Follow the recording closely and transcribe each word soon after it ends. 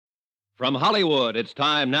From Hollywood, it's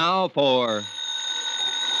time now for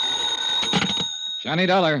Johnny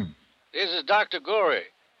Dollar. This is Dr. Gorey.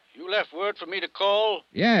 You left word for me to call?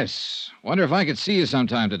 Yes. Wonder if I could see you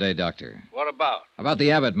sometime today, Doctor. What about? About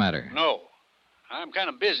the Abbott matter. No. I'm kind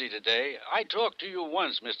of busy today. I talked to you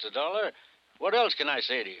once, Mr. Dollar. What else can I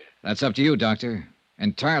say to you? That's up to you, Doctor.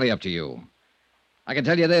 Entirely up to you. I can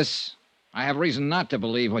tell you this. I have reason not to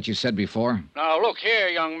believe what you said before. Now, look here,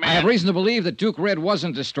 young man. I have reason to believe that Duke Red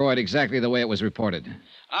wasn't destroyed exactly the way it was reported.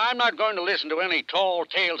 I'm not going to listen to any tall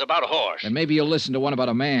tales about a horse. Then maybe you'll listen to one about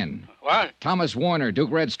a man. What? Thomas Warner, Duke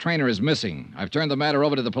Red's trainer, is missing. I've turned the matter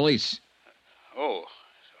over to the police. Oh.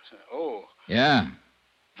 Yeah.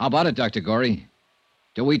 How about it, Dr. Gorey?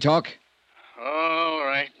 Do we talk? All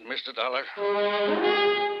right, Mr. Dollar.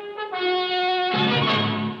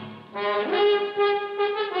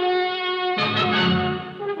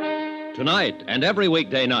 Tonight and every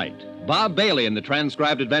weekday night, Bob Bailey in the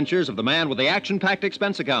transcribed adventures of the man with the action-packed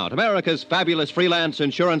expense account, America's fabulous freelance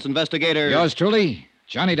insurance investigator. Yours truly,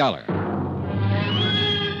 Johnny Dollar.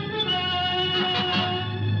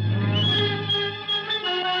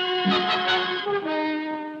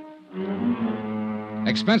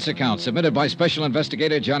 Expense account submitted by Special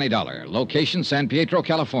Investigator Johnny Dollar. Location, San Pietro,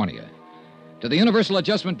 California. To the Universal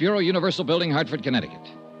Adjustment Bureau, Universal Building, Hartford, Connecticut.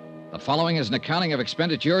 The following is an accounting of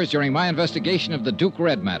expenditures during my investigation of the Duke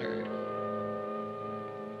Red matter.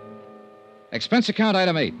 Expense account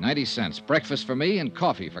item 8, 90 cents. Breakfast for me and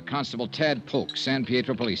coffee for Constable Tad Polk, San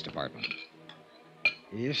Pietro Police Department.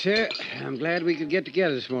 Yes, sir. I'm glad we could get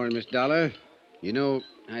together this morning, Miss Dollar. You know,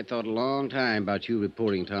 I thought a long time about you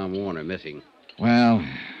reporting Tom Warner missing. Well,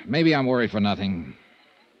 maybe I'm worried for nothing.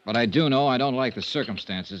 But I do know I don't like the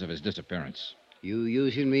circumstances of his disappearance. You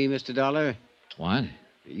using me, Mr. Dollar? What?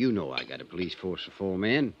 You know I got a police force of 4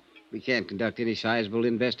 men. We can't conduct any sizable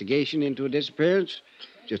investigation into a disappearance.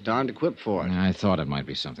 Just aren't equipped for it. I thought it might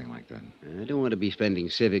be something like that. I don't want to be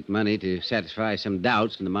spending civic money to satisfy some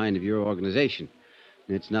doubts in the mind of your organization.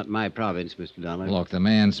 It's not my province, Mr. Dollar. Look, the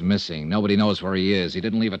man's missing. Nobody knows where he is. He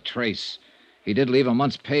didn't leave a trace. He did leave a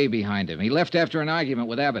month's pay behind him. He left after an argument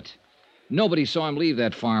with Abbott. Nobody saw him leave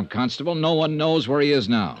that farm, Constable. No one knows where he is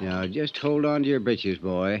now. Now, just hold on to your britches,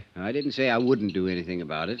 boy. I didn't say I wouldn't do anything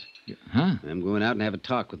about it. Huh? I'm going out and have a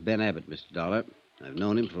talk with Ben Abbott, Mr. Dollar. I've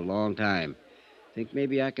known him for a long time. Think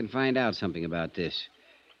maybe I can find out something about this.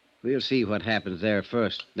 We'll see what happens there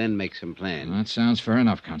first, then make some plans. That sounds fair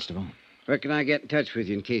enough, Constable. Where can I get in touch with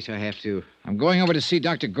you in case I have to? I'm going over to see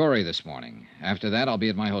Dr. Gorey this morning. After that, I'll be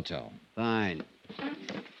at my hotel. Fine.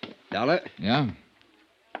 Dollar, Yeah?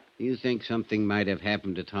 you think something might have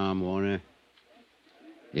happened to Tom Warner?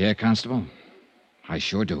 Yeah, Constable. I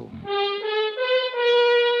sure do.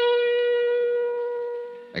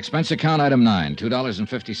 Expense account item 9,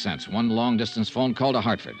 $2.50. One long-distance phone call to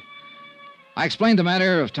Hartford. I explained the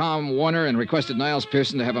matter of Tom Warner and requested Niles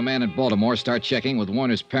Pearson to have a man in Baltimore start checking with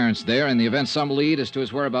Warner's parents there in the event some lead as to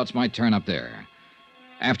his whereabouts might turn up there.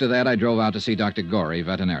 After that, I drove out to see Dr. Gorey,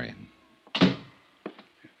 veterinarian.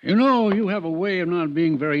 You know, you have a way of not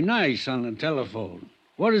being very nice on the telephone.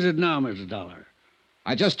 What is it now, Mr. Dollar?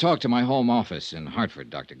 I just talked to my home office in Hartford,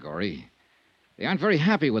 Dr. Gorey. They aren't very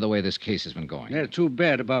happy with the way this case has been going. They're too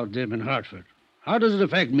bad about them in Hartford. How does it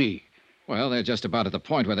affect me? Well, they're just about at the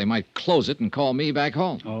point where they might close it and call me back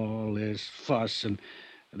home. All this fuss, and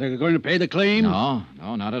they're going to pay the claim? No,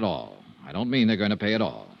 not at all. I don't mean they're going to pay at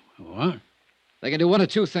all. What? They can do one of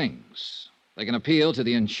two things. They can appeal to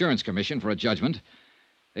the Insurance Commission for a judgment.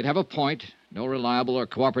 They'd have a point. No reliable or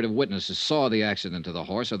cooperative witnesses saw the accident to the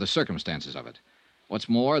horse or the circumstances of it. What's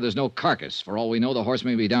more, there's no carcass. For all we know, the horse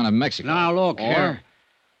may be down in Mexico. Now, look or here.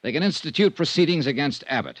 They can institute proceedings against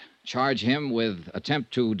Abbott, charge him with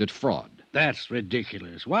attempt to defraud. That's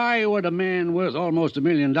ridiculous. Why would a man worth almost $1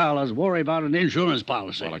 million worry about an insurance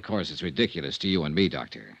policy? Well, of course, it's ridiculous to you and me,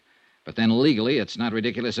 Doctor. But then legally, it's not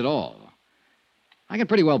ridiculous at all. I can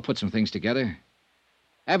pretty well put some things together.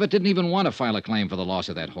 Abbott didn't even want to file a claim for the loss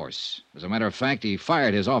of that horse. As a matter of fact, he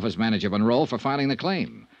fired his office manager, Monroe, for filing the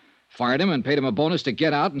claim. Fired him and paid him a bonus to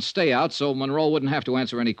get out and stay out so Monroe wouldn't have to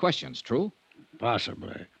answer any questions. True?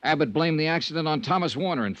 Possibly. Abbott blamed the accident on Thomas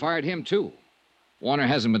Warner and fired him, too. Warner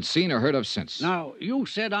hasn't been seen or heard of since. Now, you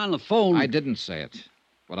said on the phone... I didn't say it,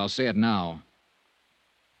 but I'll say it now.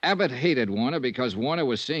 Abbott hated Warner because Warner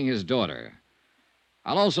was seeing his daughter.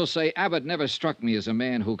 I'll also say Abbott never struck me as a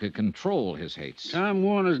man who could control his hates. Tom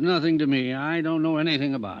Warner's nothing to me. I don't know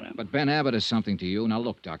anything about him. But Ben Abbott is something to you. Now,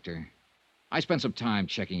 look, Doctor. I spent some time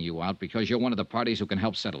checking you out because you're one of the parties who can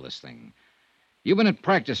help settle this thing. You've been in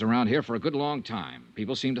practice around here for a good long time.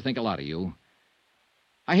 People seem to think a lot of you.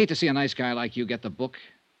 I hate to see a nice guy like you get the book.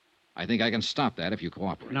 I think I can stop that if you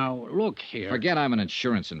cooperate. Now, look here. Forget I'm an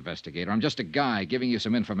insurance investigator. I'm just a guy giving you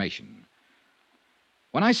some information.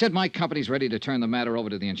 When I said my company's ready to turn the matter over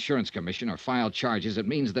to the insurance commission or file charges, it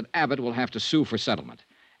means that Abbott will have to sue for settlement.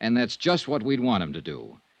 And that's just what we'd want him to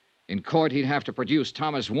do. In court, he'd have to produce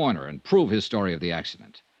Thomas Warner and prove his story of the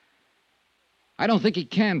accident. I don't think he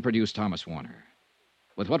can produce Thomas Warner.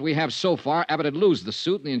 With what we have so far, Abbott would lose the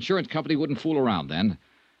suit, and the insurance company wouldn't fool around then.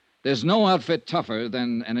 There's no outfit tougher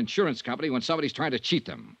than an insurance company when somebody's trying to cheat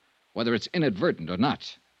them, whether it's inadvertent or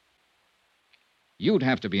not. You'd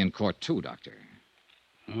have to be in court, too, Doctor.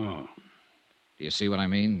 Oh, Do you see what I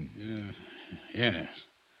mean? yes.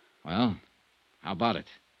 Well, how about it?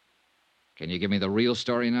 Can you give me the real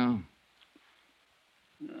story now?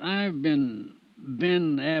 I've been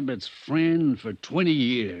Ben Abbott's friend for 20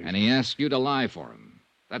 years. And he asked you to lie for him.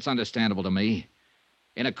 That's understandable to me.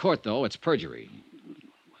 In a court, though, it's perjury.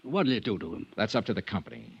 What did it do to him? That's up to the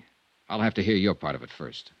company. I'll have to hear your part of it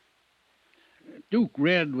first. Duke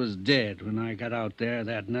Red was dead when I got out there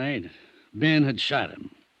that night. Ben had shot him.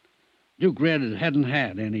 Duke Red hadn't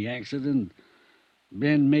had any accident.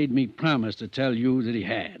 Ben made me promise to tell you that he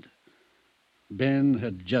had. Ben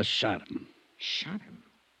had just shot him. Shot him?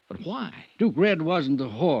 But why? Duke Red wasn't the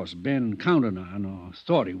horse Ben counted on or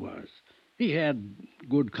thought he was. He had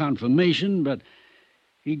good conformation, but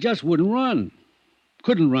he just wouldn't run.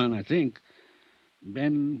 Couldn't run, I think.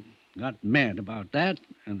 Ben got mad about that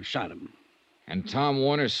and shot him. And Tom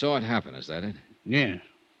Warner saw it happen, is that it? Yeah.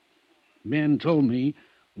 Ben told me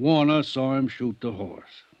Warner saw him shoot the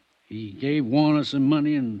horse. He gave Warner some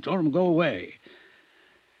money and told him to go away.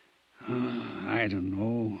 I don't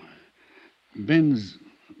know. Ben's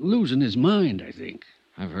losing his mind, I think.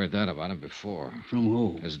 I've heard that about him before. From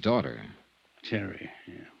who? His daughter. Terry.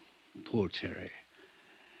 Yeah. Poor Terry.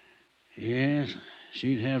 Yes,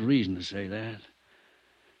 she'd have reason to say that.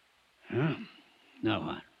 Huh? Now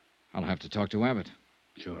what? I'll have to talk to Abbott.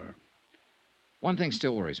 Sure. One thing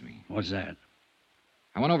still worries me. What's that?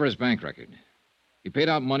 I went over his bank record. He paid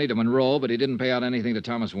out money to Monroe, but he didn't pay out anything to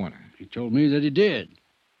Thomas Warner. He told me that he did.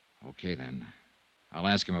 Okay, then. I'll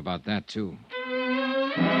ask him about that, too.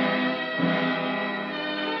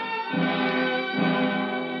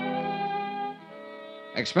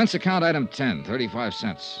 Expense account item 10, 35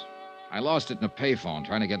 cents. I lost it in a payphone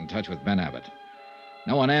trying to get in touch with Ben Abbott.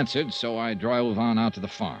 No one answered, so I drove on out to the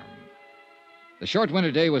farm. The short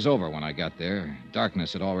winter day was over when I got there.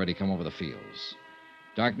 Darkness had already come over the fields.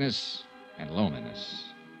 Darkness and loneliness.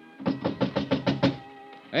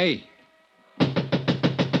 Hey!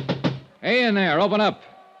 Hey in there, open up!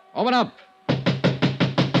 Open up!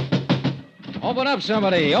 Open up,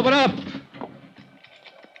 somebody! Open up!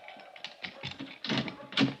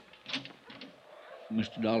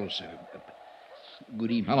 Mr. Dollar, sir.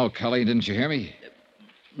 Good evening. Hello, Cully. Didn't you hear me?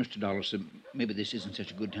 Mr. Dollar, sir, maybe this isn't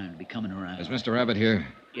such a good time to be coming around. Is Mr. Abbott here?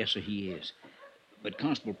 Yes, sir, he is. But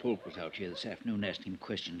Constable Polk was out here this afternoon asking him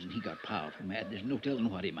questions, and he got powerful mad. There's no telling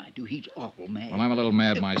what he might do. He's awful mad. Well, I'm a little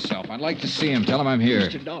mad myself. I'd like to see him. Tell him I'm here.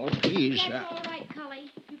 Mr. Dollar, please. That's all right,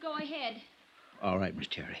 Cully. You go ahead. All right, Miss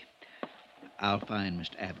Terry. I'll find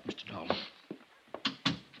Mr. Abbott, Mr. Dollar.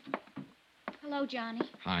 Hello, Johnny.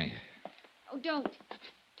 Hi. Oh, don't.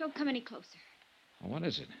 Don't come any closer. Well, what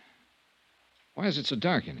is it? Why is it so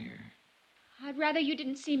dark in here? I'd rather you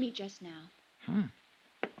didn't see me just now. Huh?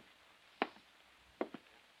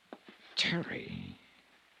 Terry.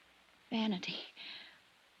 Vanity.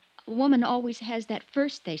 A woman always has that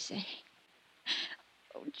first, they say.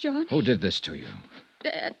 Oh, Johnny. Who did this to you?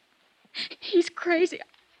 Dad. He's crazy.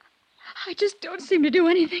 I just don't seem to do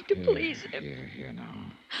anything to please him. Here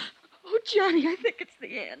now. Oh, Johnny, I think it's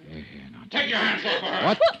the end. Here now. Take your hands off her.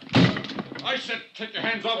 What? I said take your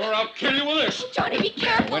hands off her. I'll kill you with this. Oh, Johnny, be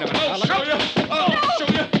careful. Wait a minute. I'll show you. I'll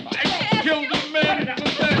show you. I killed a man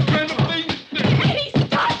with that kind of thing. Eddie,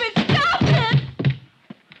 stop it! Stop it!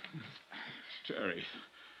 Terry.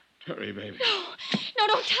 Terry, baby. No,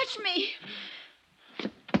 don't touch me.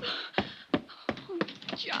 Oh,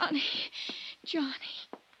 Johnny. Johnny.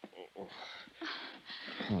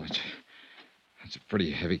 Oh, that's a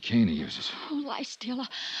pretty heavy cane he uses. Oh, lie still.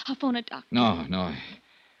 I'll phone a doctor. No.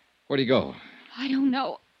 Where'd he go? I don't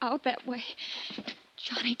know. Out that way.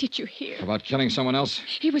 Johnny, did you hear? About killing someone else?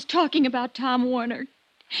 He was talking about Tom Warner.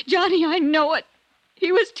 Johnny, I know it.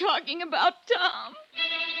 He was talking about Tom.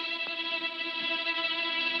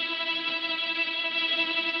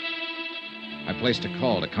 I placed a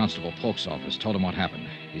call to Constable Polk's office, told him what happened.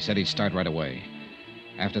 He said he'd start right away.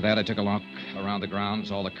 After that, I took a look around the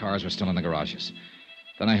grounds. All the cars were still in the garages.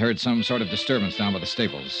 Then I heard some sort of disturbance down by the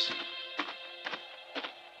stables.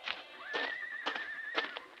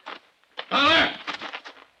 Down there!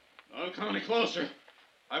 any closer.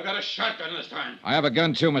 I've got a shotgun this time. I have a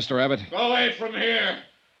gun, too, Mr. Abbott. Go away from here.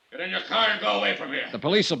 Get in your car and go away from here. The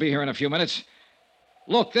police will be here in a few minutes.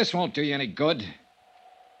 Look, this won't do you any good.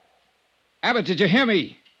 Abbott, did you hear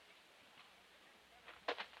me?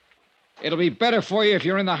 It'll be better for you if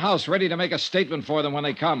you're in the house ready to make a statement for them when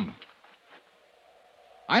they come.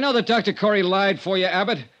 I know that Dr. Corey lied for you,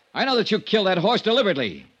 Abbott. I know that you killed that horse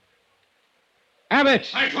deliberately. Abbott!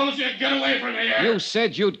 I told you to get away from here. You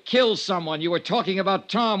said you'd kill someone. You were talking about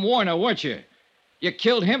Tom Warner, weren't you? You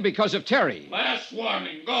killed him because of Terry. Last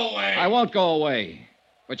warning. Go away. I won't go away.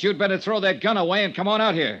 But you'd better throw that gun away and come on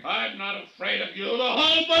out here. I'm not afraid of you, the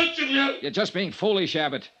whole bunch of you. You're just being foolish,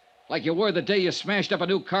 Abbott. Like you were the day you smashed up a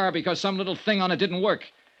new car because some little thing on it didn't work.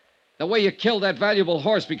 The way you killed that valuable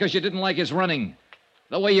horse because you didn't like his running.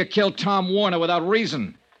 The way you killed Tom Warner without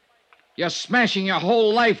reason. You're smashing your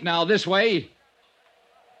whole life now this way.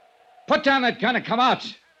 Put down that gun and come out.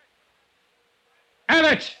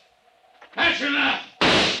 Abbott! That's enough.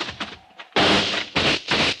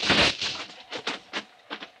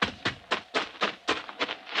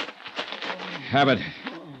 Abbott.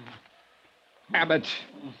 Abbott.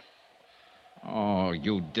 Oh,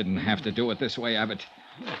 you didn't have to do it this way, Abbott.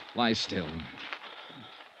 Lie still.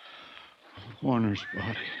 Warner's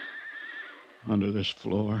body. Under this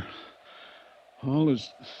floor. All his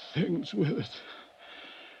things with it.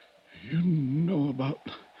 You know about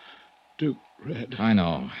Duke Red. I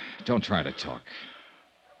know. Don't try to talk.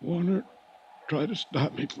 Warner tried to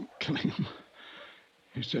stop me from killing him.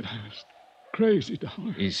 He said I was crazy,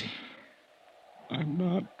 Dollar. Easy. I'm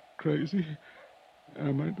not crazy.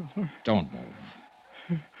 Am I, Dollar? Don't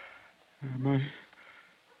move. Am I?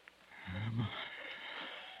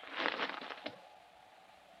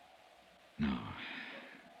 No.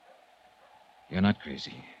 You're not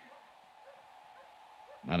crazy.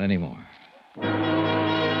 Not anymore.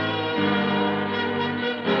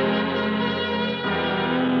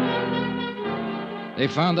 They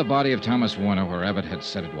found the body of Thomas Warner where Abbott had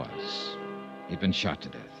said it was. He'd been shot to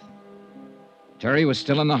death. Terry was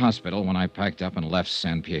still in the hospital when I packed up and left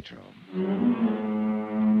San Pietro.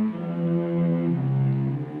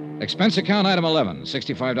 Expense account item 11,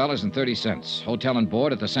 $65.30. Hotel and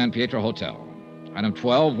board at the San Pietro Hotel. Item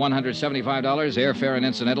 12, $175, airfare and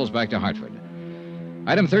incidentals back to Hartford.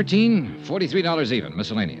 Item 13, $43 even,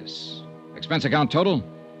 miscellaneous. Expense account total,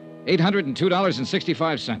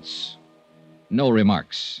 $802.65. No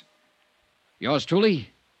remarks. Yours truly,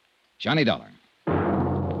 Johnny Dollar.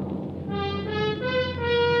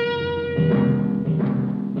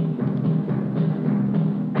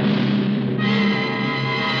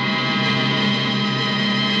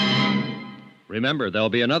 Remember, there'll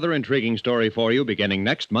be another intriguing story for you beginning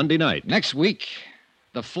next Monday night. Next week,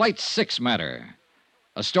 the Flight 6 matter.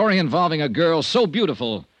 A story involving a girl so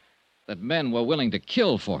beautiful that men were willing to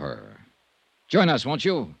kill for her. Join us, won't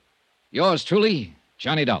you? Yours truly,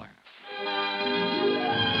 Johnny Dollar.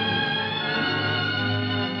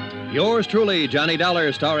 Yours truly, Johnny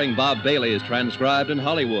Dollar, starring Bob Bailey, is transcribed in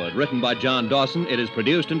Hollywood. Written by John Dawson, it is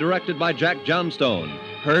produced and directed by Jack Johnstone.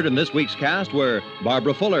 Heard in this week's cast were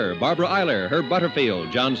Barbara Fuller, Barbara Eiler, Herb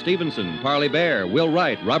Butterfield, John Stevenson, Parley Bear, Will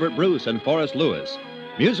Wright, Robert Bruce, and Forrest Lewis.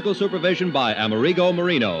 Musical supervision by Amerigo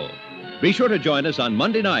Marino. Be sure to join us on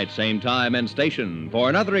Monday night, same time and station, for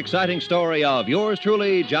another exciting story of yours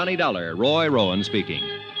truly, Johnny Dollar. Roy Rowan speaking.